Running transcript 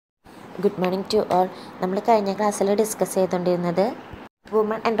Good morning to all. നമ്മൾ കഴിഞ്ഞ ക്ലാസ്സിൽ ഡിസ്കസ് ചെയ്തുകൊണ്ടിരുന്നത്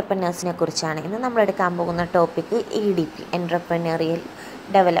വുമൺ എൻ്റർപ്രനേഴ്സിനെ കുറിച്ചാണ്. ഇന്ന് നമ്മൾ എടുക്കാൻ പോകുന്ന ടോപ്പിക്ക് EDP എൻ്റർപ്രനറിയൽ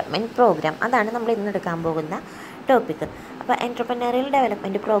ഡെവലപ്മെൻറ്റ് പ്രോഗ്രാം. അതാണ് നമ്മൾ ഇന്ന് എടുക്കാൻ പോകുന്ന ടോപ്പിക്ക്. അപ്പോൾ എൻ്റർപ്രനറിയൽ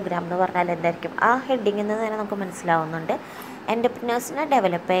ഡെവലപ്മെൻറ്റ് പ്രോഗ്രാം എന്ന് പറഞ്ഞാൽ എന്തായിരിക്കും? ആ ഹെഡിങ്ങിൽ നിന്ന് തന്നെ നമുക്ക് മനസ്സിലാവുന്നുണ്ട്. എൻ്റർപ്രനേഴ്സിനെ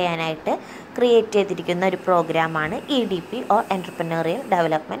ഡെവലപ്പ് ചെയ്യാനായിട്ട് ക്രിയേറ്റ് ചെയ്തിരിക്കുന്ന ഒരു പ്രോഗ്രാമാണ് EDP എൻ്റർപ്രനറിയൽ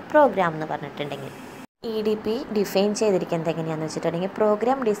ഡെവലപ്മെൻറ്റ് പ്രോഗ്രാം എന്ന് പറഞ്ഞിട്ടുണ്ടെങ്കിൽ. EDP ഡിഫൈൻ ചെയ്തിരിക്കുന്നത് എങ്ങനെയാണെന്ന് വെച്ചിട്ടുണ്ടെങ്കിൽ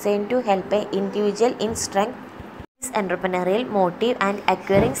programme design to help A individual in strength his എൻ്റർപ്രനറിയൽ motive and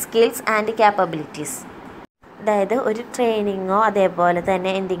acquiring skills and capabilities. അതായത് ഒരു ട്രെയിനിങ്ങോ അതേപോലെ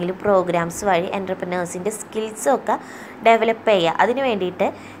തന്നെ എന്തെങ്കിലും പ്രോഗ്രാംസ് വഴി എൻ്റർപ്രനേഴ്സിൻ്റെ സ്കിൽസൊക്കെ ഡെവലപ്പ് ചെയ്യുക, അതിന് വേണ്ടിയിട്ട്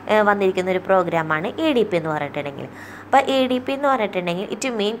വന്നിരിക്കുന്ന ഒരു പ്രോഗ്രാമാണ് EDP എന്ന് പറഞ്ഞിട്ടുണ്ടെങ്കിൽ. അപ്പോൾ EDP എന്ന് പറഞ്ഞിട്ടുണ്ടെങ്കിൽ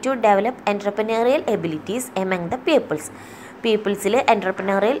it mean to develop എൻ്റർപ്രനറിയൽ abilities among the പീപ്പിൾസിൽ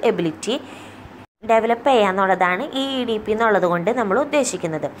എൻ്റർപ്രനറിയൽ ability develop ചെയ്യുക എന്നുള്ളതാണ് ഈ EDP എന്നുള്ളത് കൊണ്ട് നമ്മൾ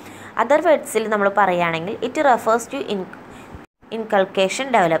ഉദ്ദേശിക്കുന്നത്. അതർ വേർഡ്സിൽ നമ്മൾ പറയുകയാണെങ്കിൽ it refers to ഇൻകൾക്കേഷൻ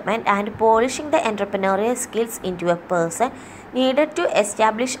development and polishing the എൻ്റർപ്രനറിയൽ skills in to A person needed to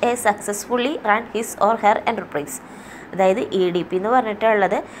establish A successfully run his or her enterprise. അതായത് EDP എന്ന്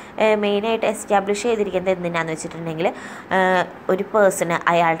പറഞ്ഞിട്ടുള്ളത് മെയിനായിട്ട് എസ്റ്റാബ്ലിഷ് ചെയ്തിരിക്കുന്നത് എന്തിനാണെന്ന് വെച്ചിട്ടുണ്ടെങ്കിൽ ഒരു പേഴ്സണ്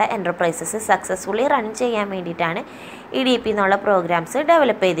അയാളുടെ എൻ്റർപ്രൈസസ് സക്സസ്ഫുള്ളി റൺ ചെയ്യാൻ വേണ്ടിയിട്ടാണ് EDP എന്നുള്ള പ്രോഗ്രാംസ്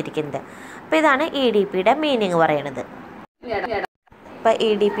ഡെവലപ്പ് ചെയ്തിരിക്കുന്നത്. അപ്പോൾ ഇതാണ് EDPയുടെ മീനിങ് പറയുന്നത്. ഇപ്പോൾ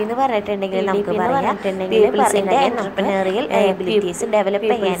EDP എന്ന് പറഞ്ഞിട്ടുണ്ടെങ്കിൽ നമുക്ക് പറയാം പീപ്പിൾസിൻ്റെ എൻ്റർപ്രനറിയൽ എബിലിറ്റീസ്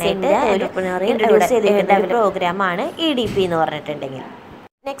ഡെവലപ്പ് ചെയ്യാനായിട്ട് ഇൻട്രൊഡ്യൂസ് ചെയ്തിരിക്കുന്ന ഒരു പ്രോഗ്രാമാണ് EDP എന്ന് പറഞ്ഞിട്ടുണ്ടെങ്കിൽ.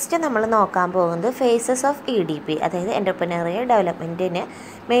 നെക്സ്റ്റ് നമ്മൾ നോക്കാൻ പോകുന്നത് ഫേസസ് ഓഫ് EDP. അതായത് എൻ്റർപ്രനറിയൽ ഡെവലപ്മെൻറ്റിന്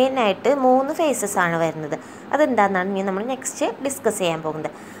മെയിനായിട്ട് 3 ഫേസസ് ആണ് വരുന്നത്. അതെന്താണെന്നാണ് ഇനി നമ്മൾ നെക്സ്റ്റ് ഡിസ്കസ് ചെയ്യാൻ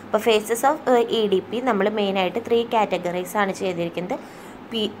പോകുന്നത്. അപ്പോൾ ഫേസസ് ഓഫ് EDP നമ്മൾ മെയിനായിട്ട് 3 കാറ്റഗറീസ് ആണ് ചെയ്തിരിക്കുന്നത്.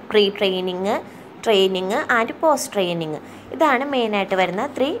 Pre training, training and post training. ഇതാണ് മെയിനായിട്ട് വരുന്ന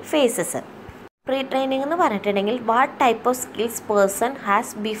 3 ഫേസസ്. പ്രീ ട്രെയിനിങ് എന്ന് പറഞ്ഞിട്ടുണ്ടെങ്കിൽ what type of skills person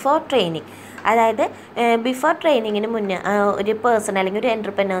has before training. അതായത് ബിഫോർ ട്രെയിനിങ്ങിന് മുന്നേ ഒരു പേഴ്സൺ അല്ലെങ്കിൽ ഒരു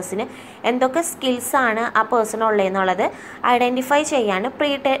എൻ്റർപ്രനേഴ്സിന് എന്തൊക്കെ സ്കിൽസാണ് ആ പേഴ്സൺ ഉള്ളതെന്നുള്ളത് ഐഡൻറ്റിഫൈ ചെയ്യാണ്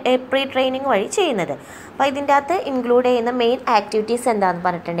പ്രീ ട്രെയിനിങ് വഴി ചെയ്യുന്നത്. അപ്പോൾ ഇതിൻ്റെ അകത്ത് ഇൻക്ലൂഡ് ചെയ്യുന്ന മെയിൻ ആക്ടിവിറ്റീസ് എന്താണെന്ന്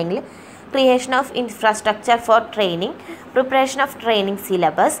പറഞ്ഞിട്ടുണ്ടെങ്കിൽ creation of infrastructure for training, preparation of training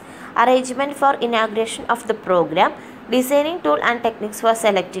syllabus, arrangement for inauguration of the program, designing tool and techniques for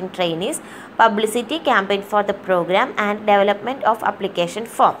selecting trainees, publicity campaign for the program and development of application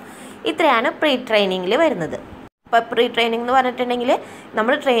form. ഇത്രയാണ് pre ട്രെയിനിങ്ങിൽ വരുന്നത്. ഇപ്പോൾ pre training എന്ന് പറഞ്ഞിട്ടുണ്ടെങ്കിൽ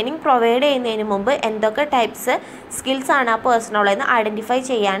നമ്മൾ training provide ചെയ്യുന്നതിന് മുമ്പ് എന്തൊക്കെ types സ്കിൽസാണ് ആ പേഴ്സണുള്ളതെന്ന് ഐഡൻറ്റിഫൈ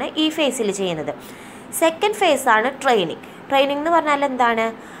ചെയ്യാണ് ഈ ഫേസിൽ ചെയ്യുന്നത്. Second ഫേസാണ് training. ട്രെയിനിങ് എന്ന് പറഞ്ഞാൽ എന്താണ്?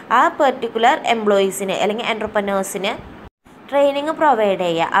 ആ പെർട്ടിക്കുലർ എംപ്ലോയീസിന് അല്ലെങ്കിൽ എൻ്റർപ്രനേഴ്സിന് ട്രെയിനിങ് പ്രൊവൈഡ്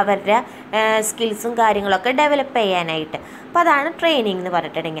ചെയ്യുക, അവരുടെ സ്കിൽസും കാര്യങ്ങളൊക്കെ ഡെവലപ്പ് ചെയ്യാനായിട്ട്. അപ്പോൾ അതാണ് ട്രെയിനിങ് എന്ന്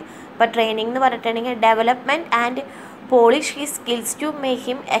പറഞ്ഞിട്ടുണ്ടെങ്കിൽ. അപ്പോൾ ട്രെയിനിങ് എന്ന് പറഞ്ഞിട്ടുണ്ടെങ്കിൽ development and polish his skills to make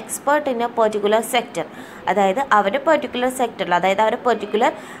him expert in A particular sector. അതായത് അവരുടെ പെർട്ടിക്കുലർ സെക്ടറിൽ, അതായത് അവരുടെ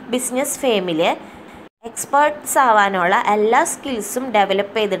പെർട്ടിക്കുലർ ബിസിനസ് ഫേമിൽ എക്സ്പേർട്സ് ആവാനുള്ള എല്ലാ സ്കിൽസും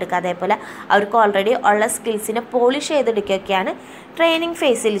ഡെവലപ്പ് ചെയ്തെടുക്കുക. അതേപോലെ അവർക്ക് ഓൾറെഡി ഉള്ള സ്കിൽസിനെ പോളിഷ് ചെയ്തെടുക്കുകയൊക്കെയാണ് ട്രെയിനിങ്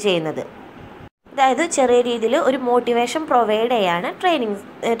ഫേസിൽ ചെയ്യുന്നത്. അതായത് ചെറിയ രീതിയിൽ ഒരു മോട്ടിവേഷൻ പ്രൊവൈഡ് ചെയ്യാണ്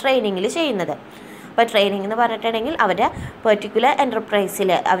ട്രെയിനിങ്ങിൽ ചെയ്യുന്നത്. അപ്പോൾ ട്രെയിനിങ് എന്ന് പറഞ്ഞിട്ടുണ്ടെങ്കിൽ അവരുടെ പെർട്ടിക്കുലർ എൻ്റർപ്രൈസിൽ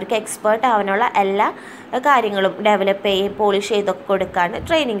അവർക്ക് എക്സ്പേർട്ട് ആവാനുള്ള എല്ലാ കാര്യങ്ങളും ഡെവലപ്പ് ചെയ്ത് പോളിഷ് ചെയ്തൊക്കെ കൊടുക്കുകയാണ്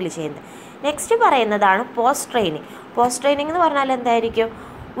ട്രെയിനിങ്ങിൽ ചെയ്യുന്നത്. നെക്സ്റ്റ് പറയുന്നതാണ് പോസ്റ്റ് ട്രെയിനിങ്. പോസ്റ്റ് ട്രെയിനിങ് എന്ന് പറഞ്ഞാൽ എന്തായിരിക്കും?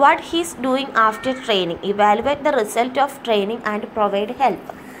 What he's doing after training, evaluate the result of training and provide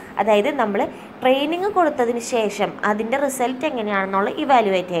help. അതായത് നമ്മൾ ട്രെയിനിങ് കൊടുത്തതിന് ശേഷം അതിൻ്റെ റിസൾട്ട് എങ്ങനെയാണെന്നുള്ള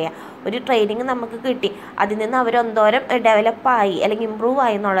ഇവാലുവേറ്റ് ചെയ്യുക. ഒരു ട്രെയിനിങ് നമുക്ക് കിട്ടി, അതിൽ നിന്ന് അവരെന്തോരം ഡെവലപ്പായി അല്ലെങ്കിൽ ഇമ്പ്രൂവ്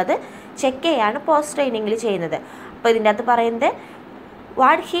ആയി എന്നുള്ളത് ചെക്ക് ചെയ്യാണ് പോസ്റ്റ് ട്രെയിനിങ്ങിൽ ചെയ്യുന്നത്. അപ്പോൾ ഇതിൻ്റെ അകത്ത് പറയുന്നത്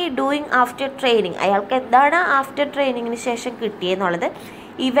what he doing after training, അയാൾക്ക് എന്താണ് ആഫ്റ്റർ ട്രെയിനിങ്ങിന് ശേഷം കിട്ടിയെന്നുള്ളത്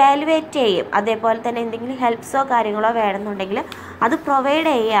ഇവാലുവേറ്റ് ചെയ്യും. അതേപോലെ തന്നെ എന്തെങ്കിലും ഹെൽപ്സോ കാര്യങ്ങളോ വേണമെന്നുണ്ടെങ്കിൽ അത് പ്രൊവൈഡ്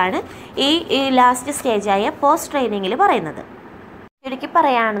ചെയ്യുകയാണ് ഈ ലാസ്റ്റ് സ്റ്റേജായ പോസ്റ്റ് ട്രെയിനിങ്ങിൽ പറയുന്നത്. ചുരുക്കി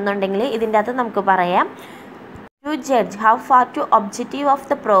പറയുകയാണെന്നുണ്ടെങ്കിൽ ഇതിൻ്റെ അകത്ത് നമുക്ക് പറയാം to judge how far to objective of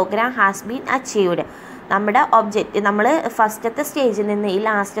the programme has been achieved. നമ്മുടെ ഒബ്ജക്റ്റീവ് നമ്മൾ ഫസ്റ്റത്തെ സ്റ്റേജിൽ നിന്ന് ഈ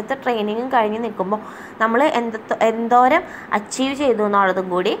ലാസ്റ്റത്തെ ട്രെയിനിങ്ങും കഴിഞ്ഞ് നിൽക്കുമ്പോൾ നമ്മൾ എന്തോരം അച്ചീവ് ചെയ്തു എന്നുള്ളതും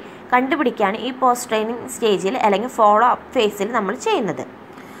കൂടി കണ്ടുപിടിക്കുകയാണ് ഈ പോസ്റ്റ് ട്രെയിനിങ് സ്റ്റേജിൽ അല്ലെങ്കിൽ ഫോളോ അപ്പ് ഫേസിൽ നമ്മൾ ചെയ്യുന്നത്.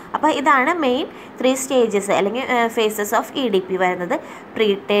 അപ്പോൾ ഇതാണ് മെയിൻ 3 സ്റ്റേജസ് അല്ലെങ്കിൽ ഫേസസ് ഓഫ് EDP വരുന്നത്.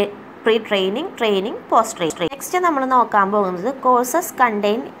 Pre training, training, post training. Next നമ്മൾ നോക്കാൻ പോകുന്നത് courses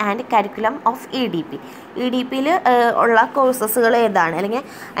contain and curriculum of EDP. EDPയിൽ ഉള്ള കോഴ്സസുകൾ ഏതാണ്, അല്ലെങ്കിൽ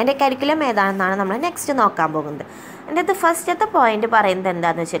അതിൻ്റെ കരിക്കുലം ഏതാണെന്നാണ് നമ്മൾ നെക്സ്റ്റ് നോക്കാൻ പോകുന്നത്. അതിൻ്റെ ഫസ്റ്റത്തെ പോയിന്റ് പറയുന്നത്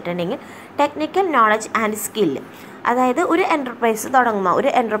എന്താണെന്ന് വെച്ചിട്ടുണ്ടെങ്കിൽ ടെക്നിക്കൽ നോളജ് ആൻഡ് സ്കില്ല്. അതായത് ഒരു എൻ്റർപ്രൈസ് തുടങ്ങുമ്പോൾ ഒരു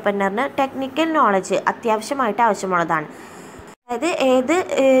എൻ്റർപ്രനറിന് ടെക്നിക്കൽ നോളജ് അത്യാവശ്യമായിട്ട് ആവശ്യമുള്ളതാണ്. അതായത് ഏത്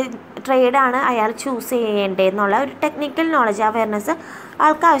ട്രേഡാണ് അയാൾ ചൂസ് ചെയ്യേണ്ടതെന്നുള്ള ഒരു ടെക്നിക്കൽ നോളജ് അവയർനെസ്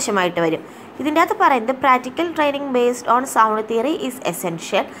ആൾക്ക് ആവശ്യമായിട്ട് വരും. ഇതിൻ്റെ അകത്ത് പറയുന്നത് practical training based on sound theory is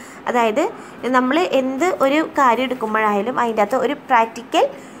essential. അതായത് നമ്മൾ എന്ത് ഒരു കാര്യം എടുക്കുമ്പോഴായാലും അതിൻ്റെ അകത്ത് ഒരു പ്രാക്ടിക്കൽ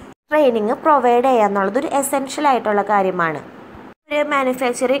ട്രെയിനിങ് പ്രൊവൈഡ് ചെയ്യുക എന്നുള്ളത് ഒരു എസെൻഷ്യൽ ആയിട്ടുള്ള കാര്യമാണ്. ഒരു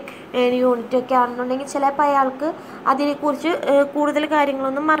മാനുഫാക്ചറിങ് യൂണിറ്റ് ഒക്കെ ആണെന്നുണ്ടെങ്കിൽ ചിലപ്പോൾ അയാൾക്ക് അതിനെക്കുറിച്ച് കൂടുതൽ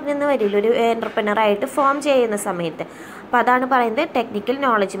കാര്യങ്ങളൊന്നും അറിഞ്ഞെന്ന് വരില്ല ഒരു എൻ്റർപ്രനറായിട്ട് ഫോം ചെയ്യുന്ന സമയത്ത്. അപ്പോൾ അതാണ് പറയുന്നത് ടെക്നിക്കൽ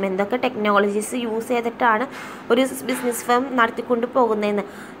നോളജും എന്തൊക്കെ ടെക്നോളജീസ് യൂസ് ചെയ്തിട്ടാണ് ഒരു ബിസിനസ് ഫേം നടത്തിക്കൊണ്ട് പോകുന്നതെന്ന്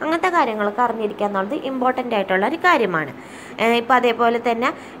അങ്ങനത്തെ കാര്യങ്ങളൊക്കെ അറിഞ്ഞിരിക്കുക എന്നുള്ളത് ഇമ്പോർട്ടൻ്റ് ആയിട്ടുള്ള ഒരു കാര്യമാണ്. ഇപ്പോൾ അതേപോലെ തന്നെ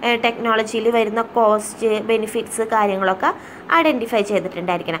ടെക്നോളജിയിൽ വരുന്ന കോസ്റ്റ്, ബെനിഫിറ്റ്സ് കാര്യങ്ങളൊക്കെ ഐഡൻറ്റിഫൈ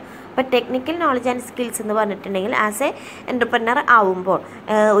ചെയ്തിട്ടുണ്ടായിരിക്കണം. അപ്പോൾ ടെക്നിക്കൽ നോളജ് ആൻഡ് സ്കിൽസ് എന്ന് പറഞ്ഞിട്ടുണ്ടെങ്കിൽ ആസ് എ എൻ്റർപ്രനർ ആവുമ്പോൾ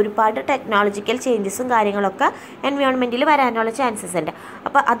ഒരുപാട് ടെക്നോളജിക്കൽ ചേഞ്ചസും കാര്യങ്ങളൊക്കെ എൻവയോൺമെൻറ്റിൽ വരാനുള്ള ചാൻസസ് ഉണ്ട്.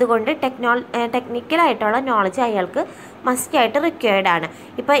 അപ്പോൾ അതുകൊണ്ട് ടെക്നിക്കലായിട്ടുള്ള നോളജ് അയാൾക്ക് മസ്റ്റായിട്ട് റിക്വയർഡ് ആണ്.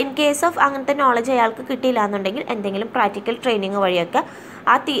 ഇപ്പോൾ ഇൻ കേസ് ഓഫ് അങ്ങനത്തെ നോളജ് അയാൾക്ക് കിട്ടിയില്ല എന്നുണ്ടെങ്കിൽ എന്തെങ്കിലും പ്രാക്ടിക്കൽ ട്രെയിനിങ് വഴിയൊക്കെ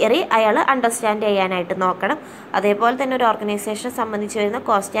ആ തിയറി അയാൾ അണ്ടർസ്റ്റാൻഡ് ചെയ്യാനായിട്ട് നോക്കണം. അതേപോലെ തന്നെ ഒരു ഓർഗനൈസേഷനെ സംബന്ധിച്ച് വരുന്ന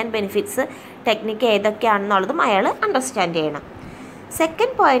കോസ്റ്റ് ആൻഡ് ബെനിഫിറ്റ്സ് ടെക്നിക്ക് ഏതൊക്കെയാണെന്നുള്ളതും അയാൾ അണ്ടർസ്റ്റാൻഡ് ചെയ്യണം.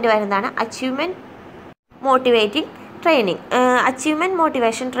 സെക്കൻഡ് പോയിന്റ് വരുന്നതാണ് achievement motivating training. Achievement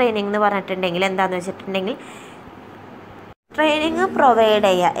motivation training എന്ന് പറഞ്ഞിട്ടുണ്ടെങ്കിൽ എന്താണെന്ന് വെച്ചിട്ടുണ്ടെങ്കിൽ ട്രെയിനിങ് പ്രൊവൈഡ്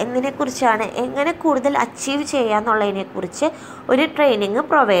ചെയ്യുക എന്നതിനെക്കുറിച്ചാണ്. എങ്ങനെ കൂടുതൽ അച്ചീവ് ചെയ്യുക എന്നുള്ളതിനെക്കുറിച്ച് ഒരു ട്രെയിനിങ്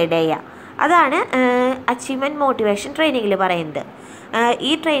പ്രൊവൈഡ് ചെയ്യുക. അതാണ് അച്ചീവ്മെൻറ്റ് മോട്ടിവേഷൻ ട്രെയിനിങ്ങിൽ പറയുന്നത്.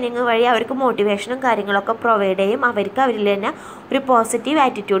 ഈ ട്രെയിനിങ് വഴി അവർക്ക് മോട്ടിവേഷനും കാര്യങ്ങളൊക്കെ പ്രൊവൈഡ് ചെയ്യും. അവർക്ക് അവരിൽ തന്നെ ഒരു പോസിറ്റീവ്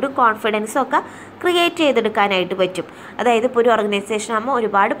ആറ്റിറ്റ്യൂഡും കോൺഫിഡൻസും ഒക്കെ ക്രിയേറ്റ് ചെയ്തെടുക്കാനായിട്ട് പറ്റും. അതായത് ഇപ്പോൾ ഒരു ഓർഗനൈസേഷൻ ആകുമ്പോൾ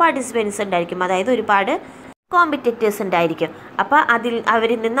ഒരുപാട് പാർട്ടിസിപ്പൻസ് ഉണ്ടായിരിക്കും, അതായത് ഒരുപാട് കോമ്പറ്റീറ്റേഴ്സ് ഉണ്ടായിരിക്കും. അപ്പോൾ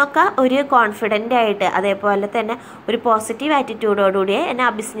അവരിൽ നിന്നൊക്കെ ഒരു കോൺഫിഡൻ്റ് ആയിട്ട് അതേപോലെ തന്നെ ഒരു പോസിറ്റീവ് ആറ്റിറ്റ്യൂഡോടുകൂടി തന്നെ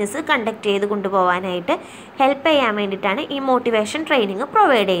ആ ബിസിനസ് കണ്ടക്ട് ചെയ്ത് കൊണ്ടുപോകാനായിട്ട് ഹെൽപ്പ് ചെയ്യാൻ വേണ്ടിയിട്ടാണ് ഈ മോട്ടിവേഷൻ ട്രെയിനിങ്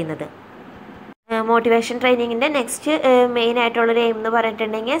പ്രൊവൈഡ് ചെയ്യുന്നത്. മോട്ടിവേഷൻ ട്രെയിനിങ്ങിൻ്റെ നെക്സ്റ്റ് മെയിൻ ആയിട്ടുള്ളൊരു എയിം എന്ന്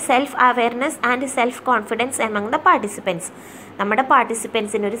പറഞ്ഞിട്ടുണ്ടെങ്കിൽ self awareness and self confidence among the participants. നമ്മുടെ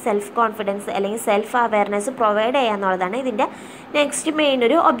പാർട്ടിസിപ്പൻസിന് ഒരു സെൽഫ് കോൺഫിഡൻസ് അല്ലെങ്കിൽ സെൽഫ് അവെയർനെസ് പ്രൊവൈഡ് ചെയ്യുക എന്നുള്ളതാണ് ഇതിൻ്റെ നെക്സ്റ്റ് മെയിൻ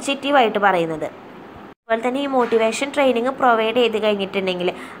ഒരു ഒബ്ജക്റ്റീവായിട്ട് പറയുന്നത്. അതുപോലെ തന്നെ ഈ മോട്ടിവേഷൻ ട്രെയിനിങ് പ്രൊവൈഡ് ചെയ്ത് കഴിഞ്ഞിട്ടുണ്ടെങ്കിൽ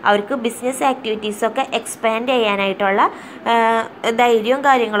അവർക്ക് ബിസിനസ് ആക്ടിവിറ്റീസൊക്കെ എക്സ്പാൻഡ് ചെയ്യാനായിട്ടുള്ള ധൈര്യവും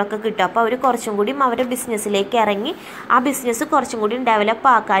കാര്യങ്ങളൊക്കെ കിട്ടും. അപ്പോൾ അവർ കുറച്ചും കൂടി അവരുടെ ബിസിനസ്സിലേക്ക് ഇറങ്ങി ആ ബിസിനസ് കുറച്ചും കൂടി ഡെവലപ്പ്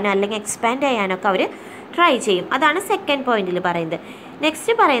ആക്കാനോ അല്ലെങ്കിൽ എക്സ്പാൻഡ് ചെയ്യാനൊക്കെ അവർ ട്രൈ ചെയ്യും. അതാണ് സെക്കൻഡ് പോയിന്റിൽ പറയുന്നത്.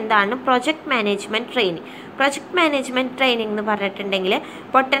 നെക്സ്റ്റ് പറയുന്നതാണ് project management training. Project management training എന്ന് പറഞ്ഞിട്ടുണ്ടെങ്കിൽ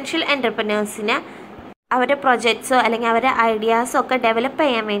പൊട്ടൻഷ്യൽ എൻ്റർപ്രനേഴ്സിനെ അവരുടെ പ്രൊജക്ട്സോ അല്ലെങ്കിൽ അവരുടെ ഐഡിയാസോ ഒക്കെ ഡെവലപ്പ്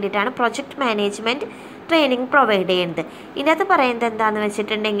ചെയ്യാൻ വേണ്ടിയിട്ടാണ് പ്രൊജക്ട് മാനേജ്മെൻറ്റ് ട്രെയിനിങ് പ്രൊവൈഡ് ചെയ്യുന്നത്. ഇതിനകത്ത് പറയുന്നത് എന്താണെന്ന്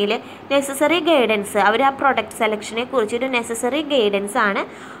വെച്ചിട്ടുണ്ടെങ്കിൽ നെസസറി ഗൈഡൻസ്, അവർ ആ പ്രൊഡക്റ്റ് സെലക്ഷനെ കുറിച്ചൊരു നെസസറി ഗൈഡൻസ് ആണ്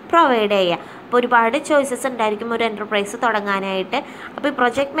പ്രൊവൈഡ് ചെയ്യുക. അപ്പോൾ ഒരുപാട് ചോയ്സസ് ഉണ്ടായിരിക്കും ഒരു എൻ്റർപ്രൈസ് തുടങ്ങാനായിട്ട്. അപ്പോൾ ഈ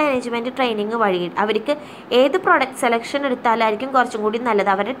പ്രൊജക്ട് മാനേജ്മെൻറ്റ് ട്രെയിനിങ് വഴി അവർക്ക് ഏത് പ്രൊഡക്റ്റ് സെലക്ഷൻ എടുത്താലായിരിക്കും കുറച്ചും കൂടി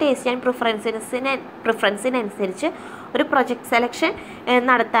നല്ലത്, അവരുടെ ടേസ്റ്റ് ആൻഡ് പ്രിഫറൻസിനനുസരിച്ച് ഒരു പ്രൊജക്ട് സെലക്ഷൻ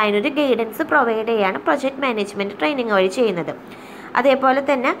നടത്താനൊരു ഗൈഡൻസ് പ്രൊവൈഡ് ചെയ്യുകയാണ് പ്രൊജക്ട് മാനേജ്മെൻറ്റ് ട്രെയിനിങ് വഴി ചെയ്യുന്നത്. അതേപോലെ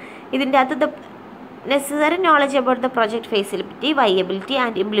തന്നെ ഇതിൻ്റെ അകത്ത് necessary knowledge about the project feasibility, viability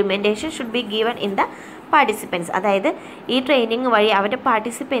and implementation should be given in the participants. അതായത് ഈ ട്രെയിനിങ് വഴി അവരുടെ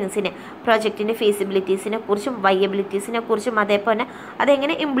പാർട്ടിസിപ്പൻസിന് പ്രൊജക്റ്റിൻ്റെ ഫീസിബിലിറ്റീസിനെ കുറിച്ചും വയബിലിറ്റീസിനെ കുറിച്ചും അതേപോലെ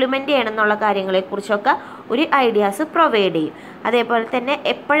അതെങ്ങനെ ഇംപ്ലിമെൻറ്റ് ചെയ്യണം എന്നുള്ള കാര്യങ്ങളെക്കുറിച്ചൊക്കെ ഒരു ഐഡിയാസ് പ്രൊവൈഡ് ചെയ്യും. അതേപോലെ തന്നെ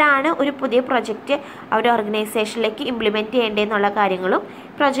എപ്പോഴാണ് ഒരു പുതിയ പ്രൊജക്റ്റ് അവരുടെ ഓർഗനൈസേഷനിലേക്ക് ഇംപ്ലിമെൻറ്റ് ചെയ്യേണ്ടതെന്നുള്ള കാര്യങ്ങളും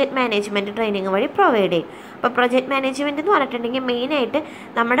പ്രൊജക്റ്റ് മാനേജ്മെൻറ്റ് ട്രെയിനിങ് വഴി പ്രൊവൈഡ് ചെയ്യും. അപ്പോൾ പ്രൊജക്റ്റ് മാനേജ്മെൻറ്റ് എന്ന് പറഞ്ഞിട്ടുണ്ടെങ്കിൽ മെയിനായിട്ട്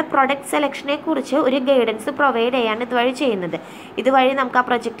നമ്മുടെ പ്രൊഡക്റ്റ് സെലക്ഷനെ കുറിച്ച് ഒരു ഗൈഡൻസ് പ്രൊവൈഡ് ചെയ്യാണ് ഇതുവഴി ചെയ്യുന്നത്. ഇതുവഴി നമുക്ക് ആ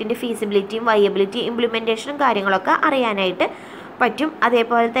പ്രൊജക്റ്റിൻ്റെ ഫീസിബിലിറ്റിയും വയബിലിറ്റിയും ഇംപ്ലിമെൻറ്റേഷനും കാര്യങ്ങളൊക്കെ അറിയാനായിട്ട് പറ്റും.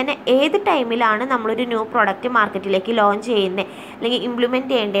 അതേപോലെ തന്നെ ഏത് ടൈമിലാണ് നമ്മളൊരു ന്യൂ പ്രോഡക്റ്റ് മാർക്കറ്റിലേക്ക് ലോഞ്ച് ചെയ്യുന്നത് അല്ലെങ്കിൽ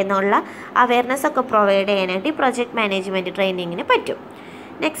ഇംപ്ലിമെൻറ്റ് ചെയ്യേണ്ടതെന്നുള്ള അവെയർനെസ് ഒക്കെ പ്രൊവൈഡ് ചെയ്യാനായിട്ട് ഈ പ്രൊജക്റ്റ് മാനേജ്മെൻറ്റ് ട്രെയിനിങ്ങിന് പറ്റും.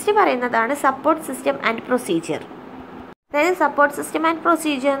 നെക്സ്റ്റ് പറയുന്നതാണ് സപ്പോർട്ട് സിസ്റ്റം ആൻഡ് പ്രൊസീജിയർ. അതായത് സപ്പോർട്ട് സിസ്റ്റം ആൻഡ്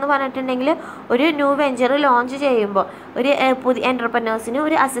പ്രൊസീജിയർ എന്ന് പറഞ്ഞിട്ടുണ്ടെങ്കിൽ ഒരു ന്യൂ വെഞ്ചർ ലോഞ്ച് ചെയ്യുമ്പോൾ ഒരു പുതിയ എൻ്റർപ്രനേഴ്സിന്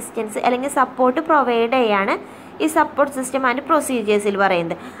ഒരു അസിസ്റ്റൻസ് അല്ലെങ്കിൽ സപ്പോർട്ട് പ്രൊവൈഡ് ചെയ്യാണ് ഈ സപ്പോർട്ട് സിസ്റ്റം ആൻഡ് പ്രൊസീജിയേഴ്സിൽ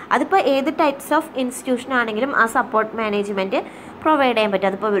പറയുന്നത്. അതിപ്പോൾ ഏത് ടൈപ്സ് ഓഫ് ഇൻസ്റ്റിറ്റ്യൂഷൻ ആണെങ്കിലും ആ സപ്പോർട്ട് മാനേജ്മെൻറ്റ് പ്രൊവൈഡ് ചെയ്യാൻ പറ്റും.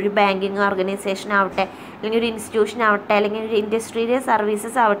 അതിപ്പോൾ ഒരു ബാങ്കിങ് ഓർഗനൈസേഷൻ ആവട്ടെ അല്ലെങ്കിൽ ഒരു ഇൻസ്റ്റിറ്റ്യൂഷൻ ആവട്ടെ അല്ലെങ്കിൽ ഒരു ഇൻഡസ്ട്രിയൽ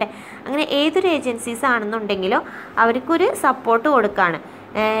സർവീസസ് ആവട്ടെ, അങ്ങനെ ഏതൊരു ഏജൻസീസ് ആണെന്നുണ്ടെങ്കിലോ അവർക്കൊരു സപ്പോർട്ട് കൊടുക്കുകയാണ്.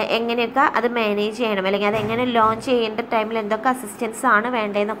 എങ്ങനെയൊക്കെ അത് മാനേജ് ചെയ്യണം, അല്ലെങ്കിൽ അതെങ്ങനെ ലോഞ്ച് ചെയ്യേണ്ട ടൈമിൽ എന്തൊക്കെ അസിസ്റ്റൻസ് ആണ്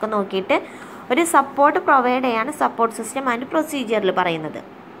വേണ്ടതെന്നൊക്കെ നോക്കിയിട്ട് ഒരു സപ്പോർട്ട് പ്രൊവൈഡ് ചെയ്യാണ് സപ്പോർട്ട് സിസ്റ്റം ആൻഡ് പ്രൊസീജിയറിൽ പറയുന്നത്.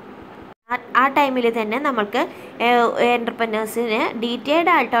 ആ ടൈമിൽ തന്നെ നമുക്ക് എൻ്റർപ്രനേഴ്സിന്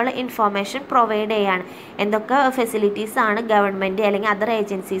ഡീറ്റെയിൽഡ് ആയിട്ടുള്ള ഇൻഫോർമേഷൻ പ്രൊവൈഡ് ചെയ്യാണ്. എന്തൊക്കെ ഫെസിലിറ്റീസാണ് ഗവൺമെൻറ് അല്ലെങ്കിൽ അതർ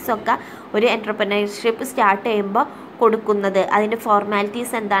ഏജൻസീസൊക്കെ ഒരു എൻ്റർപ്രനർഷിപ്പ് സ്റ്റാർട്ട് ചെയ്യുമ്പോൾ കൊടുക്കുന്നത്, അതിൻ്റെ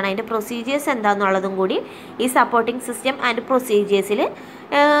ഫോർമാലിറ്റീസ് എന്താണ്, അതിൻ്റെ പ്രൊസീജിയേഴ്സ് എന്താണെന്നുള്ളതും കൂടി ഈ സപ്പോർട്ടിംഗ് സിസ്റ്റം ആൻഡ് പ്രൊസീജിയേഴ്സിൽ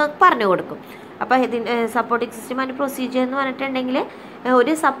പറഞ്ഞു കൊടുക്കും. അപ്പോൾ ഇതിൻ്റെ സപ്പോർട്ടിംഗ് സിസ്റ്റം ആൻഡ് പ്രൊസീജിയർ എന്ന് പറഞ്ഞിട്ടുണ്ടെങ്കിൽ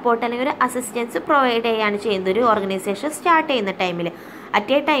ഒരു സപ്പോർട്ട് അല്ലെങ്കിൽ ഒരു അസിസ്റ്റൻസ് പ്രൊവൈഡ് ചെയ്യുകയാണ് ചെയ്യുന്നത് ഒരു ഓർഗനൈസേഷൻ സ്റ്റാർട്ട് ചെയ്യുന്ന ടൈമിൽ.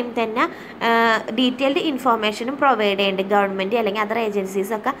 അറ്റ് എ ടൈം തന്നെ ഡീറ്റെയിൽഡ് ഇൻഫോർമേഷനും പ്രൊവൈഡ് ചെയ്യുന്നുണ്ട്. ഗവൺമെൻറ് അല്ലെങ്കിൽ അതർ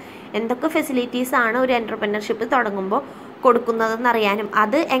ഏജൻസീസൊക്കെ എന്തൊക്കെ ഫെസിലിറ്റീസാണ് ഒരു എൻ്റർപ്രനർഷിപ്പ് തുടങ്ങുമ്പോൾ കൊടുക്കുന്നതെന്ന് അറിയാനും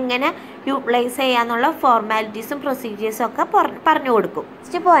അത് എങ്ങനെ യൂട്ടിലൈസ് ചെയ്യാന്നുള്ള ഫോർമാലിറ്റീസും പ്രൊസീജിയേഴ്സും ഒക്കെ പറഞ്ഞു കൊടുക്കും.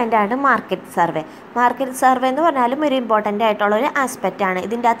 നെക്സ്റ്റ് പോയിൻ്റാണ് മാർക്കറ്റ് സർവേ. മാർക്കറ്റ് സർവേ എന്ന് പറഞ്ഞാലും ഒരു ഇമ്പോർട്ടൻ്റ് ആയിട്ടുള്ള ഒരു ആസ്പെക്റ്റ് ആണ്.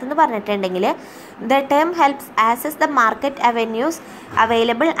 ഇതിൻ്റെ അകത്തുനിന്ന് പറഞ്ഞിട്ടുണ്ടെങ്കിൽ the term helps access the market avenues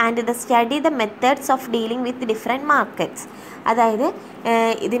available and the study the methods of dealing with different markets. അതായത്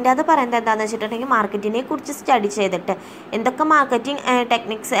ഇതിൻ്റെ അത് പറയുന്നത് എന്താണെന്ന് വെച്ചിട്ടുണ്ടെങ്കിൽ മാർക്കറ്റിനെ കുറിച്ച് സ്റ്റഡി ചെയ്തിട്ട് എന്തൊക്കെ മാർക്കറ്റിംഗ്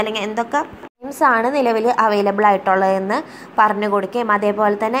ടെക്നിക്സ് അല്ലെങ്കിൽ എന്തൊക്കെ ആണ് നിലവിൽ അവൈലബിൾ ആയിട്ടുള്ളതെന്ന് പറഞ്ഞു കൊടുക്കുകയും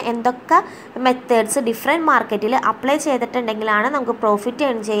അതേപോലെ തന്നെ എന്തൊക്കെ മെത്തേഡ്സ് ഡിഫറെൻറ്റ് മാർക്കറ്റിൽ അപ്ലൈ ചെയ്തിട്ടുണ്ടെങ്കിലാണ് നമുക്ക് പ്രോഫിറ്റ്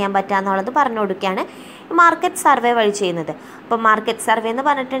ഏൺ ചെയ്യാൻ പറ്റുക എന്നുള്ളത് പറഞ്ഞു കൊടുക്കുകയാണ് മാർക്കറ്റ് സർവേ വഴി ചെയ്യുന്നത്. അപ്പോൾ മാർക്കറ്റ് സർവേ എന്ന്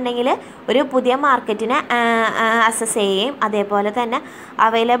പറഞ്ഞിട്ടുണ്ടെങ്കിൽ ഒരു പുതിയ മാർക്കറ്റിനെ അസസ് ചെയ്യുകയും അതേപോലെ തന്നെ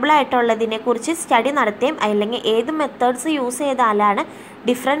അവൈലബിൾ ആയിട്ടുള്ളതിനെക്കുറിച്ച് സ്റ്റഡി നടത്തുകയും അല്ലെങ്കിൽ ഏത് മെത്തേഡ്സ് യൂസ് ചെയ്താലാണ്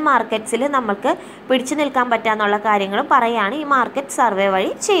ഡിഫറെൻറ്റ് മാർക്കറ്റ്സിൽ നമുക്ക് പിടിച്ചു നിൽക്കാൻ പറ്റുക എന്നുള്ള കാര്യങ്ങളും പറയുകയാണ് ഈ മാർക്കറ്റ് സർവേ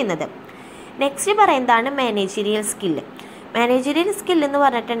വഴി ചെയ്യുന്നത്. നെക്സ്റ്റ് പറയുന്നതാണ് മാനേജീരിയൽ സ്കില്ല്. മാനേജീരിയൽ സ്കില്ല് എന്ന്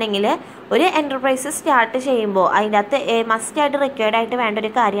പറഞ്ഞിട്ടുണ്ടെങ്കിൽ ഒരു എൻ്റർപ്രൈസ് സ്റ്റാർട്ട് ചെയ്യുമ്പോൾ അതിൻ്റെ അകത്ത് മസ്റ്റായിട്ട് റിക്വയർഡ് ആയിട്ട് വേണ്ട ഒരു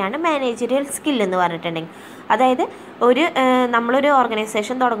കാര്യമാണ് മാനേജീരിയൽ സ്കില്ല് എന്ന് പറഞ്ഞിട്ടുണ്ടെങ്കിൽ. അതായത് നമ്മളൊരു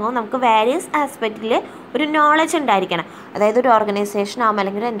ഓർഗനൈസേഷൻ തുടങ്ങുമ്പോൾ നമുക്ക് വേരിയസ് ആസ്പെക്റ്റിൽ ഒരു നോളജ് ഉണ്ടായിരിക്കണം. അതായത് ഒരു ഓർഗനൈസേഷൻ ആകുമ്പോൾ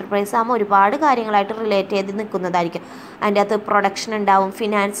അല്ലെങ്കിൽ ഒരു എൻ്റർപ്രൈസ് ആകുമ്പോൾ ഒരുപാട് കാര്യങ്ങളായിട്ട് റിലേറ്റ് ചെയ്ത് നിൽക്കുന്നതായിരിക്കും. അതിൻ്റെ അകത്ത് പ്രൊഡക്ഷൻ ഉണ്ടാവും,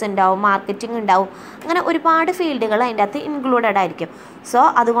 ഫിനാൻസ് ഉണ്ടാവും, മാർക്കറ്റിംഗ് ഉണ്ടാവും, അങ്ങനെ ഒരുപാട് ഫീൽഡുകൾ അതിൻ്റെ അകത്ത് ഇൻക്ലൂഡഡ് ആയിരിക്കും. സോ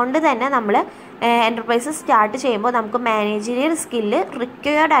അതുകൊണ്ട് തന്നെ നമ്മൾ എൻ്റർപ്രൈസ് സ്റ്റാർട്ട് ചെയ്യുമ്പോൾ നമുക്ക് മാനേജീരിയൽ സ്കില്ല്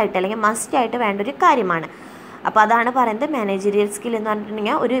റിക്വയർഡ് ആയിട്ട് അല്ലെങ്കിൽ മസ്റ്റ് ആയിട്ട് വേണ്ട ഒരു കാര്യമാണ്. അപ്പോൾ അതാണ് പറയുന്നത് മാനേജീരിയൽ സ്കിൽ എന്ന്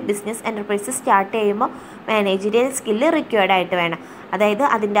പറഞ്ഞിട്ടുണ്ടെങ്കിൽ ഒരു ബിസിനസ് എൻ്റർപ്രൈസ് സ്റ്റാർട്ട് ചെയ്യുമ്പോൾ മാനേജീരിയൽ സ്കില്ല് റിക്വയർഡ് ആയിട്ട് വേണം. അതായത്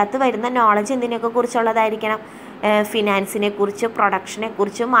അതിൻ്റെ അകത്ത് വരുന്ന നോളജ് എന്തിനൊക്കെ കുറിച്ചുള്ളതായിരിക്കണം, ഫിനാൻസിനെ കുറിച്ച്, പ്രൊഡക്ഷനെ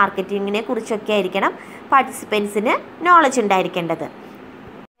കുറിച്ച്, മാർക്കറ്റിങ്ങിനെ കുറിച്ചൊക്കെ ആയിരിക്കണം പാർട്ടിസിപ്പൻസിന് നോളജ് ഉണ്ടായിരിക്കേണ്ടത്.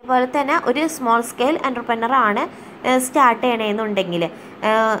 അതുപോലെ തന്നെ ഒരു സ്മോൾ സ്കെയിൽ എൻ്റർപ്രനർ ആണ് സ്റ്റാർട്ട് ചെയ്യണമെന്നുണ്ടെങ്കിൽ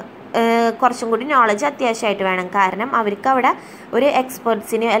കുറച്ചും കൂടി നോളജ് അത്യാവശ്യമായിട്ട് വേണം. കാരണം അവർക്ക് അവിടെ ഒരു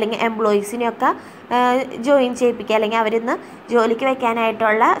എക്സ്പെർട്സിനെയോ അല്ലെങ്കിൽ എംപ്ലോയീസിനെയൊക്കെ ജോയിൻ ചെയ്യിപ്പിക്കുക അല്ലെങ്കിൽ അവരിന്ന് ജോലിക്ക്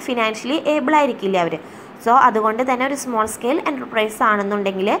വെക്കാനായിട്ടുള്ള ഫിനാൻഷ്യലി ഏബിൾ ആയിരിക്കില്ല അവർ. സോ അതുകൊണ്ട് തന്നെ ഒരു സ്മോൾ സ്കെയിൽ എൻ്റർപ്രൈസ്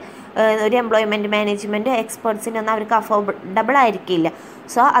ആണെന്നുണ്ടെങ്കിൽ ഒരു എംപ്ലോയ്മെൻറ്റ് മാനേജ്മെൻറ്റ് എക്സ്പെർട്സിനൊന്നും അവർക്ക് അഫോർഡബിൾ ആയിരിക്കില്ല.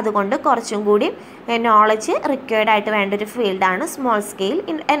 സോ അതുകൊണ്ട് കുറച്ചും കൂടി നോളജ് റിക്വയർഡ് ആയിട്ട് വേണ്ട ഒരു ഫീൽഡാണ് സ്മോൾ സ്കെയിൽ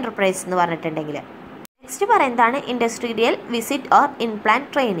എൻ്റർപ്രൈസ് എന്ന് പറഞ്ഞിട്ടുണ്ടെങ്കിൽ. നെക്സ്റ്റ് പറയുന്നതാണ് industrial visit or implant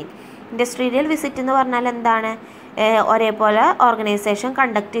training. Industrial visit എന്ന് പറഞ്ഞാൽ എന്താണ്, ഒരേപോലെ ഓർഗനൈസേഷൻ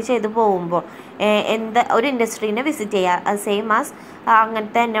കണ്ടക്ട് ചെയ്ത് പോകുമ്പോൾ ഒരു ഇൻഡസ്ട്രീനെ വിസിറ്റ് ചെയ്യുക, സെയിം ആസ്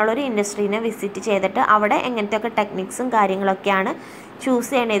അങ്ങനത്തെ തന്നെയുള്ള ഒരു ഇൻഡസ്ട്രീനെ വിസിറ്റ് ചെയ്തിട്ട് അവിടെ എങ്ങനത്തെയൊക്കെ ടെക്നിക്സും കാര്യങ്ങളൊക്കെയാണ്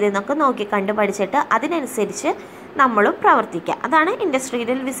ചൂസ് ചെയ്യണതെന്നൊക്കെ നോക്കി കണ്ട് പഠിച്ചിട്ട് അതിനനുസരിച്ച് നമ്മളും പ്രവർത്തിക്കുക. അതാണ്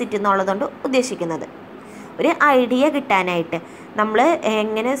ഇൻഡസ്ട്രിയൽ വിസിറ്റ് എന്നുള്ളതുകൊണ്ട് ഉദ്ദേശിക്കുന്നത്. ഒരു ഐഡിയ കിട്ടാനായിട്ട് നമ്മൾ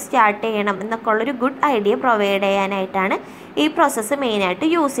എങ്ങനെ സ്റ്റാർട്ട് ചെയ്യണം എന്നൊക്കെ ഉള്ളൊരു ഗുഡ് ഐഡിയ പ്രൊവൈഡ് ചെയ്യാനായിട്ടാണ് ഈ പ്രോസസ്സ് മെയിനായിട്ട്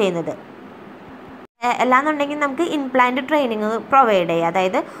യൂസ് ചെയ്യുന്നത്. അല്ലാന്നുണ്ടെങ്കിൽ നമുക്ക് ഇൻപ്ലാന്റ് ട്രെയിനിങ് പ്രൊവൈഡ് ചെയ്യുക.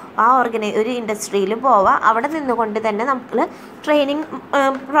 അതായത് ഒരു ഇൻഡസ്ട്രിയിൽ പോവുക, അവിടെ നിന്നുകൊണ്ട് തന്നെ നമുക്ക് ട്രെയിനിങ്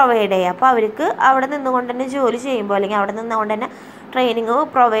പ്രൊവൈഡ് ചെയ്യുക. അപ്പോൾ അവർക്ക് അവിടെ നിന്നുകൊണ്ട് തന്നെ ജോലി ചെയ്യുമ്പോൾ അല്ലെങ്കിൽ അവിടെ നിന്നുകൊണ്ട് തന്നെ ട്രെയിനിങ്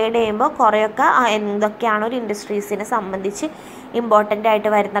പ്രൊവൈഡ് ചെയ്യുമ്പോൾ കുറേയൊക്കെ എന്തൊക്കെയാണ് ഒരു ഇൻഡസ്ട്രീസിനെ സംബന്ധിച്ച് ഇമ്പോർട്ടൻ്റ് ആയിട്ട്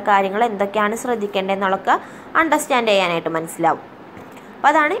വരുന്ന കാര്യങ്ങൾ എന്തൊക്കെയാണ് ശ്രദ്ധിക്കേണ്ടതെന്നുള്ളതൊക്കെ അണ്ടർസ്റ്റാൻഡ് ചെയ്യാനായിട്ട് മനസ്സിലാവും. അപ്പോൾ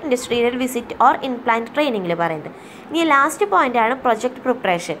അതാണ് ഇൻഡസ്ട്രിയൽ വിസിറ്റ് ഓർ ഇൻപ്ലാന്റ് ട്രെയിനിങ്ങിൽ പറയുന്നത്. ഇനി ലാസ്റ്റ് പോയിൻ്റാണ് പ്രൊജക്റ്റ്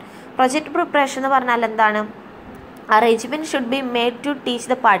പ്രിപ്പറേഷൻ. പ്രൊജക്റ്റ് പ്രിപ്പറേഷൻ എന്ന് പറഞ്ഞാൽ എന്താണ്, arrangement should be made to teach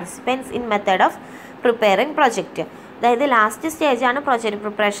the participants in method of preparing project. അതായത് ലാസ്റ്റ് സ്റ്റേജാണ് പ്രൊജക്റ്റ്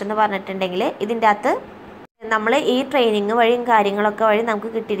പ്രിപ്പറേഷൻ എന്ന് പറഞ്ഞിട്ടുണ്ടെങ്കിൽ ഇതിൻ്റെ അകത്ത് നമ്മൾ ഈ ട്രെയിനിങ് വഴിയും കാര്യങ്ങളൊക്കെ വഴി നമുക്ക്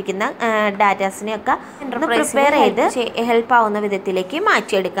കിട്ടിയിരിക്കുന്ന ഡാറ്റാസിനെയൊക്കെ പ്രിപ്പയർ ചെയ്ത് ഹെൽപ്പ് ആവുന്ന വിധത്തിലേക്ക്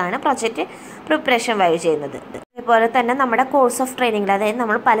മാറ്റിയെടുക്കുകയാണ് പ്രൊജക്റ്റ് പ്രിപ്പറേഷൻ വഴി ചെയ്യുന്നത്. അതുപോലെ തന്നെ നമ്മുടെ കോഴ്സ് ഓഫ് ട്രെയിനിങ്ങിൽ, അതായത്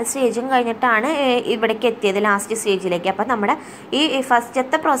നമ്മൾ പല സ്റ്റേജും കഴിഞ്ഞിട്ടാണ് ഇവിടേക്ക് എത്തിയത്, ലാസ്റ്റ് സ്റ്റേജിലേക്ക്. അപ്പോൾ നമ്മുടെ ഈ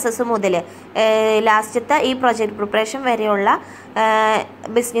ഫസ്റ്റത്തെ പ്രോസസ്സ് മുതൽ ലാസ്റ്റത്തെ ഈ പ്രൊജക്റ്റ് പ്രിപ്പറേഷൻ വരെയുള്ള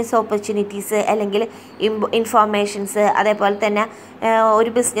ബിസിനസ് ഓപ്പർച്യൂണിറ്റീസ് അല്ലെങ്കിൽ ഇൻഫോർമേഷൻസ്, അതേപോലെ തന്നെ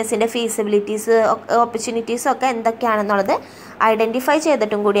ഒരു ബിസിനസ്സിൻ്റെ ഫീസിബിലിറ്റീസ് ഓപ്പർച്യൂണിറ്റീസൊക്കെ എന്തൊക്കെയാണെന്നുള്ളത് ഐഡൻറ്റിഫൈ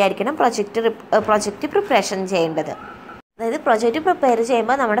ചെയ്തിട്ടും കൂടിയായിരിക്കണം പ്രൊജക്റ്റ് പ്രിപ്പറേഷൻ ചെയ്യേണ്ടത്. അതായത് പ്രൊജക്റ്റ് പ്രിപ്പയർ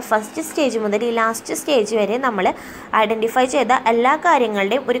ചെയ്യുമ്പോൾ നമ്മുടെ ഫസ്റ്റ് സ്റ്റേജ് മുതൽ ഈ ലാസ്റ്റ് സ്റ്റേജ് വരെ നമ്മൾ ഐഡൻറ്റിഫൈ ചെയ്ത എല്ലാ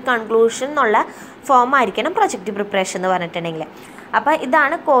കാര്യങ്ങളുടെയും ഒരു കൺക്ലൂഷൻ എന്നുള്ള ഫോം ആയിരിക്കണം പ്രൊജക്റ്റ് പ്രിപ്പറേഷൻ എന്ന് പറഞ്ഞിട്ടുണ്ടെങ്കിൽ. അപ്പോൾ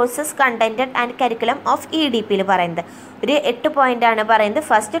ഇതാണ് courses contented and curriculum of EDPയിൽ പറയുന്നത്. ഒരു 8 പോയിൻ്റാണ് പറയുന്നത്.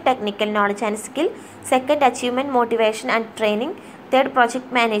 First technical knowledge and skill, second achievement motivation and training, third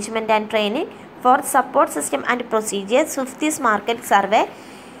project management and training, fourth support system and procedures, fifth is market survey,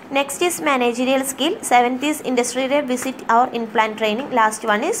 next is managerial skill, 7th is industrial visit or in-plant training, last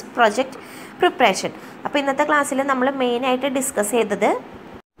one is project preparation. അപ്പോൾ ഇന്നത്തെ ക്ലാസ്സിൽ നമ്മൾ മെയിനായിട്ട് discuss ചെയ്തത്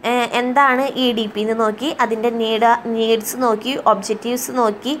എന്താണ് EDP എന്ന് നോക്കി, അതിൻ്റെ നീഡ്സ് നോക്കി, ഒബ്ജക്റ്റീവ്സ്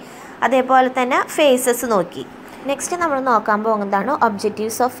നോക്കി, അതേപോലെ തന്നെ ഫേസസ് നോക്കി. നെക്സ്റ്റ് നമ്മൾ നോക്കാൻ പോകുന്നതാണ്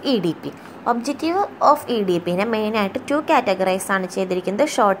objectives of EDP. Objective of EDPനെ മെയിനായിട്ട് 2 കാറ്റഗറൈസ് ആണ് ചെയ്തിരിക്കുന്നത്.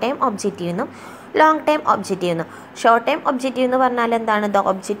 ഷോർട്ട് ടൈം ഒബ്ജക്റ്റീവ് എന്നും ലോങ് ടൈം ഒബ്ജക്റ്റീവ് എന്നും. ഷോർട്ട് ടൈം ഒബ്ജക്റ്റീവ് എന്ന് പറഞ്ഞാൽ എന്താണ്? The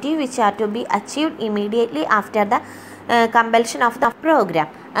objective which are to B achieved immediately after the compulsion of the programme.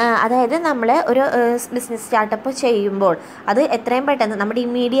 അതായത് നമ്മൾ ഒരു ബിസിനസ് സ്റ്റാർട്ടപ്പ് ചെയ്യുമ്പോൾ അത് എത്രയും പെട്ടെന്ന് നമ്മുടെ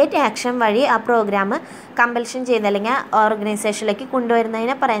ഇമ്മീഡിയറ്റ് ആക്ഷൻ വഴി ആ പ്രോഗ്രാം കമ്പൽഷൻ ചെയ്ത് അല്ലെങ്കിൽ ഓർഗനൈസേഷനിലേക്ക്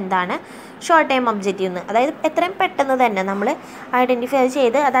കൊണ്ടുവരുന്നതിനെ പറയുന്നതാണ് ഷോർട്ട് ടൈം ഒബ്ജക്റ്റീവ് എന്ന്. അതായത് എത്രയും പെട്ടെന്ന് തന്നെ നമ്മൾ ഐഡൻറ്റിഫൈ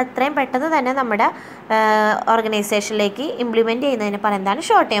ചെയ്ത് അത് അത്രയും പെട്ടെന്ന് തന്നെ നമ്മുടെ ഓർഗനൈസേഷനിലേക്ക് ഇംപ്ലിമെൻറ്റ് ചെയ്യുന്നതിനെ പറയുന്നതാണ്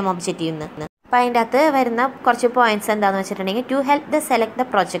ഷോർട്ട് ടൈം ഒബ്ജക്റ്റീവ് എന്ന്. അപ്പോൾ അതിൻ്റെ അകത്ത് വരുന്ന കുറച്ച് പോയിൻറ്റ്സ് എന്താണെന്ന് വെച്ചിട്ടുണ്ടെങ്കിൽ, to help the select the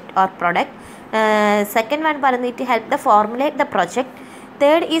project or product. Second one പറയുന്നത് to help the formulate the project.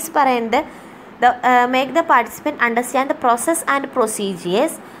 Third is പറയുന്നത് make the participant understand the process and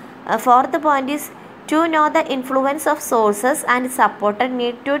procedures. Fourth point is to know the influence of sources and supported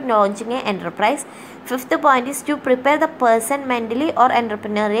need to launching an enterprise. Fifth point is to prepare the person mentally or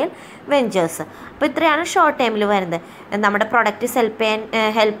entrepreneurial ventures. അപ്പോൾ ഇത്രയാണ് short ടൈമിൽ വരുന്നത്. നമ്മുടെ product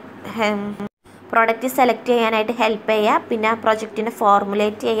select ചെയ്യാനായിട്ട് help ചെയ്യുക, പിന്നെ പ്രൊജക്റ്റിനെ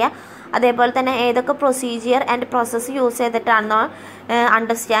formulate ചെയ്യുക, അതേപോലെ തന്നെ ഏതൊക്കെ procedure and process use ചെയ്തിട്ടാണെന്നോ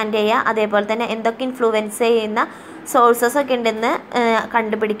understand ചെയ്യുക, അതേപോലെ തന്നെ എന്തൊക്കെ ഇൻഫ്ലുവൻസ് ചെയ്യുന്ന സോഴ്സസ് ഒക്കെ ഉണ്ടെന്ന്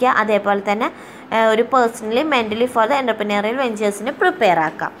കണ്ടുപിടിക്കുക, അതേപോലെ തന്നെ ഒരു personally mentally for the എൻ്റർപ്രനറിയൽ വെഞ്ചേഴ്സിന് prepare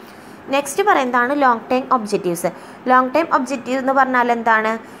ആക്കാം. നെക്സ്റ്റ് പറയുന്നതാണ് long time objectives. Long time objective എന്ന് പറഞ്ഞാൽ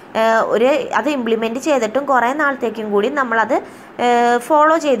എന്താണ്? അത് ഇംപ്ലിമെൻറ്റ് ചെയ്തിട്ടും കുറേ നാളത്തേക്കും കൂടി നമ്മളത്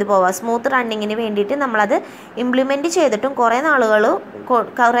ഫോളോ ചെയ്ത് പോവുക. സ്മൂത്ത് റണ്ണിങ്ങിന് വേണ്ടിയിട്ട് നമ്മളത് ഇംപ്ലിമെൻറ്റ് ചെയ്തിട്ടും കുറേ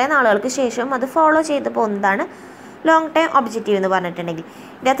നാളുകൾക്ക് ശേഷം അത് ഫോളോ ചെയ്ത് പോകുന്നതാണ് ലോങ് ടൈം ഒബ്ജക്റ്റീവ് എന്ന് പറഞ്ഞിട്ടുണ്ടെങ്കിൽ.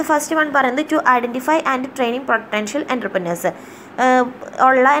 ഇതിനകത്ത് ഫസ്റ്റ് വൺ പറയുന്നത് to identify and training potential എൻ്റർപ്രനേഴ്സ്.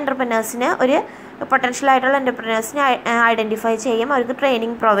 ഉള്ള എൻ്റർപ്രനേഴ്സിന് ഒരു പൊട്ടൻഷ്യലായിട്ടുള്ള എൻ്റർപ്രനേഴ്സിനെ ഐഡൻറ്റിഫൈ ചെയ്യും, അവർക്ക്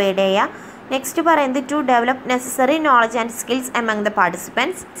ട്രെയിനിങ് പ്രൊവൈഡ് ചെയ്യുക. നെക്സ്റ്റ് പറയുന്നത് to develop necessary knowledge and skills among the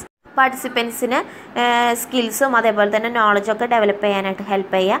പാർട്ടിസിപ്പൻസിന് സ്കിൽസും അതേപോലെ തന്നെ നോളജൊക്കെ ഡെവലപ്പ് ചെയ്യാനായിട്ട്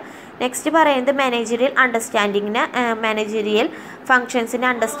ഹെൽപ്പ് ചെയ്യുക. നെക്സ്റ്റ് പറയുന്നത് മാനേജറിയൽ അണ്ടർസ്റ്റാൻഡിങ്ങിന് മാനേജറിയൽ ഫങ്ഷൻസിനെ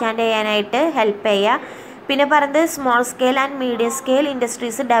അണ്ടർസ്റ്റാൻഡ് ചെയ്യാനായിട്ട് ഹെൽപ്പ് ചെയ്യുക. പിന്നെ പറയുന്നത് small scale and medium scale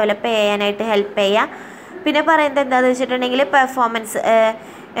industries develop ചെയ്യാനായിട്ട് ഹെൽപ്പ് ചെയ്യുക. പിന്നെ പറയുന്നത് എന്താണെന്ന് വെച്ചിട്ടുണ്ടെങ്കിൽ performance,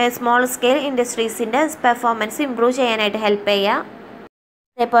 small scale ഇൻഡസ്ട്രീസിൻ്റെ performance improve ചെയ്യാനായിട്ട് ഹെൽപ്പ് ചെയ്യുക.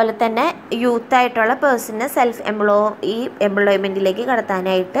 അതേപോലെ തന്നെ യൂത്തായിട്ടുള്ള പേഴ്സണിനെ എംപ്ലോയ്മെൻറ്റിലേക്ക്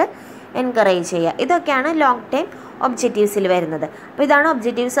കടത്താനായിട്ട് എൻകറേജ് ചെയ്യുക. ഇതൊക്കെയാണ് ലോങ് ടൈം ഒബ്ജക്റ്റീവ്സിൽ വരുന്നത്. അപ്പോൾ ഇതാണ്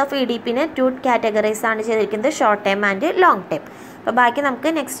ഒബ്ജക്റ്റീവ്സ് ഓഫ് EDPനെ 2 കാറ്റഗറൈസ് ആണ് ചെയ്തിരിക്കുന്നത്, short time and long time. അപ്പോൾ ബാക്കി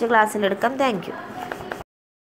നമുക്ക് നെക്സ്റ്റ് ക്ലാസ്സിലെടുക്കാം. Thank you.